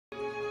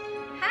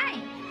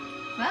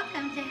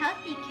Welcome to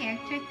Healthy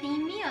Character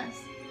Theme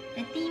Meals.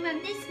 The theme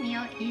of this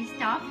meal is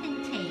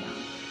Dolphin Tale.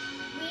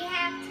 We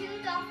have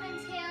two Dolphin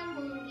Tale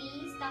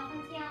movies,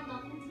 Dolphin Tale and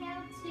Dolphin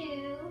Tale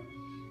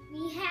 2.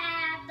 We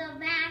have the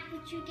map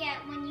that you get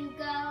when you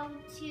go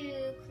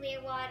to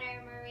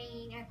Clearwater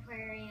Marine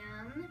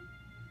Aquarium.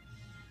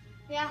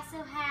 We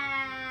also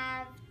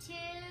have 2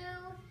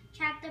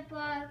 chapter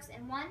books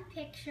and 1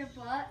 picture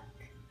book.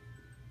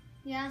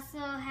 We also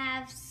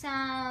have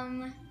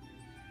some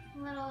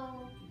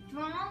little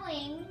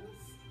drawings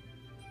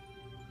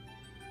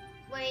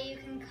where you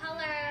can color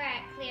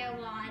at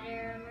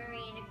Clearwater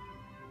Marine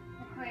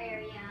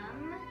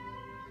Aquarium.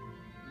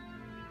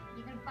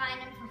 You can find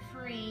them for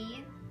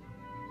free.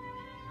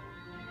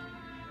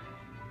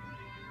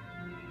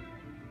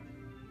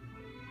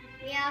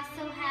 We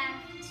also have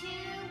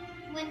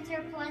 2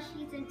 winter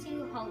plushies and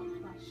 2 Hope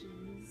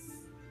plushies.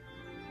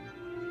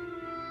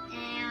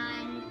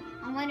 And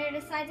on one of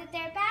the sides of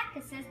their back,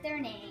 it says their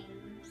names.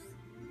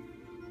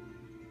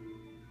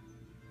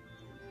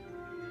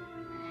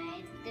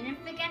 I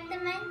didn't forget to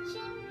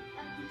mention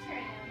the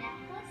turtle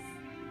necklace.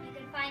 You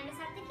can find us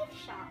at the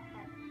gift shop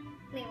at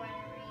Clearwater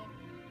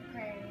Marine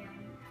Aquarium.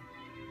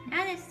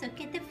 Now let's look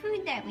at the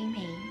food that we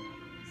made.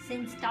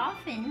 Since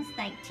dolphins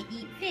like to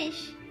eat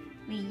fish,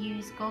 we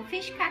used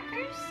goldfish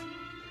crackers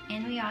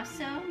and we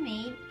also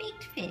made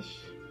baked fish.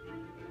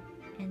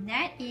 And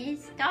that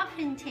is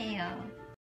Dolphin Tale.